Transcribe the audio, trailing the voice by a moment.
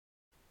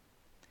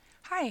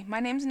Hi, my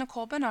name is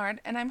Nicole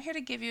Bernard, and I'm here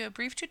to give you a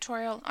brief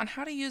tutorial on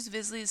how to use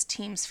Vizzlie's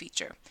Teams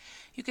feature.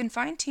 You can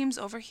find Teams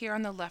over here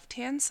on the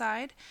left-hand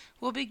side.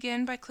 We'll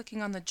begin by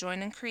clicking on the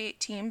Join and Create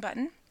Team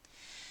button.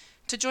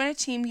 To join a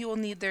team, you will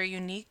need their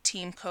unique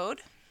team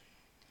code.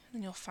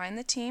 Then you'll find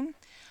the team,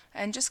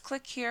 and just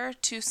click here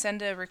to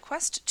send a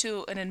request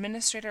to an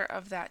administrator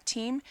of that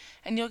team,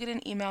 and you'll get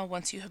an email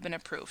once you have been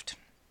approved.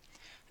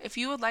 If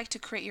you would like to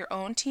create your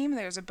own team,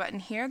 there's a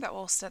button here that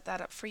will set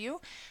that up for you.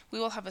 We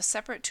will have a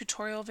separate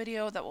tutorial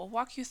video that will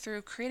walk you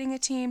through creating a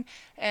team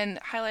and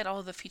highlight all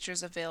of the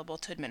features available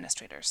to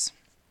administrators.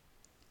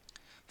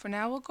 For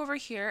now, we'll go over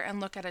here and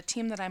look at a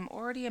team that I'm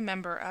already a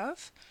member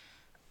of.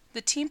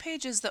 The team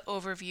page is the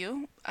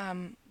overview.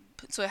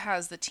 So it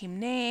has the team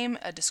name,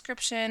 a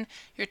description,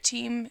 your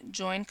team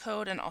join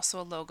code, and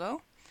also a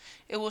logo.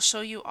 It will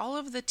show you all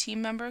of the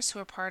team members who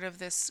are part of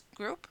this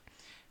group.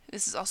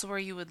 This is also where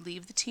you would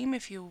leave the team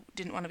if you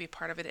didn't want to be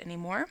part of it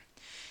anymore.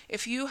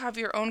 If you have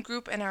your own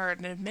group and are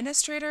an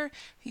administrator,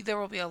 there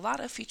will be a lot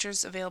of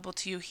features available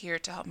to you here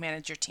to help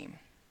manage your team.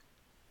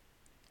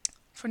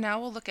 For now,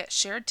 we'll look at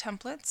shared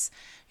templates.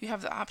 You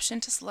have the option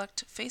to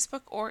select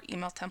Facebook or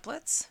email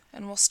templates,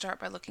 and we'll start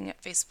by looking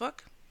at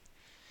Facebook.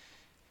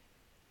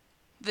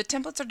 The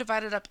templates are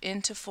divided up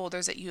into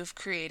folders that you have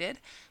created.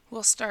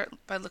 We'll start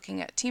by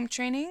looking at team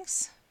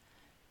trainings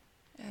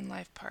and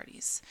live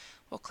parties.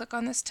 We'll click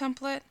on this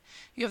template.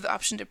 You have the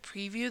option to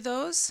preview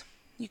those.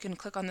 You can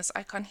click on this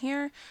icon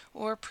here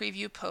or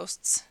preview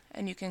posts,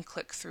 and you can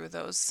click through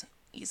those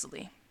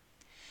easily.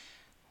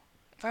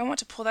 If I want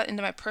to pull that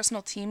into my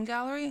personal team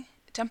gallery,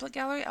 template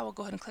gallery, I will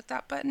go ahead and click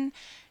that button.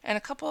 And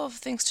a couple of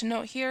things to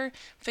note here: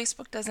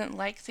 Facebook doesn't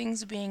like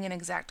things being an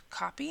exact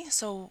copy,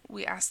 so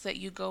we ask that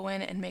you go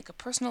in and make a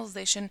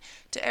personalization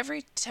to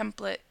every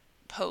template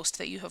post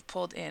that you have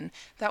pulled in.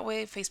 That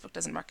way Facebook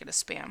doesn't mark it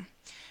as spam.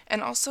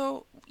 And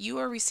also, you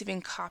are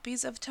receiving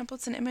copies of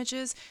templates and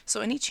images,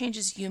 so any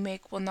changes you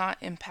make will not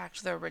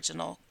impact the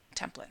original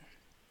template.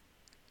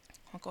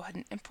 I'll go ahead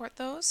and import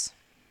those.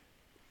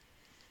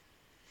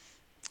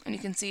 And you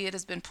can see it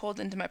has been pulled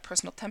into my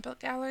personal template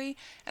gallery,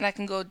 and I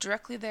can go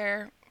directly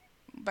there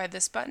by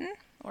this button,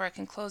 or I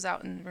can close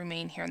out and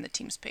remain here on the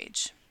Teams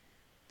page.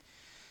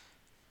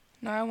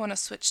 Now I want to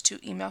switch to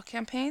email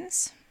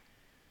campaigns.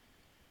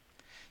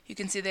 You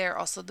can see they are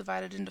also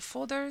divided into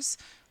folders.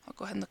 I'll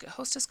go ahead and look at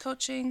Hostess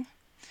Coaching.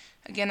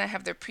 Again, I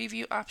have their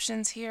preview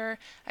options here.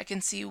 I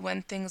can see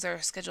when things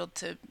are scheduled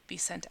to be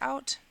sent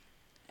out,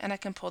 and I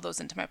can pull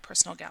those into my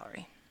personal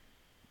gallery.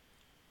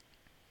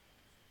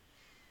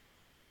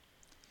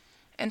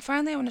 And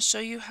finally, I want to show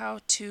you how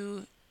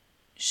to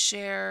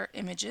share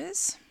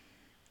images.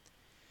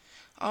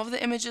 All of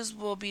the images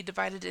will be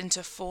divided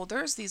into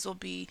folders. These will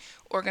be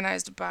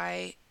organized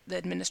by the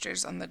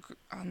administrators on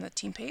the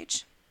team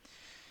page.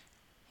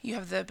 You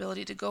have the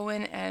ability to go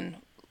in and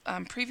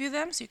preview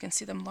them so you can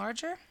see them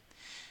larger,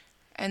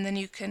 and then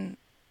you can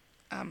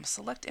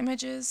select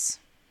images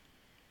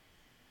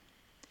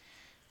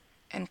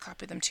and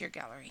copy them to your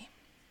gallery.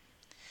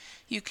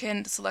 You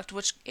can select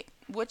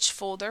which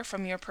folder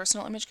from your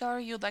personal image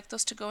gallery you'd like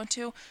those to go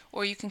into,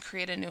 or you can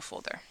create a new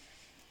folder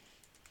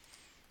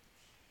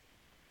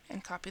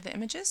and copy the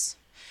images,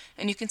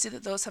 and you can see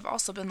that those have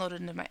also been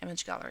loaded into my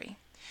image gallery.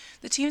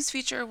 The Teams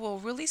feature will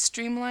really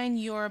streamline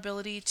your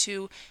ability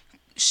to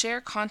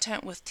share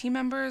content with team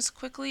members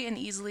quickly and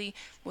easily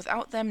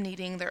without them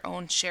needing their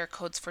own share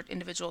codes for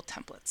individual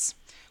templates.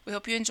 We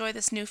hope you enjoy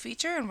this new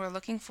feature, and we're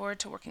looking forward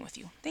to working with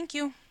you. Thank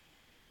you.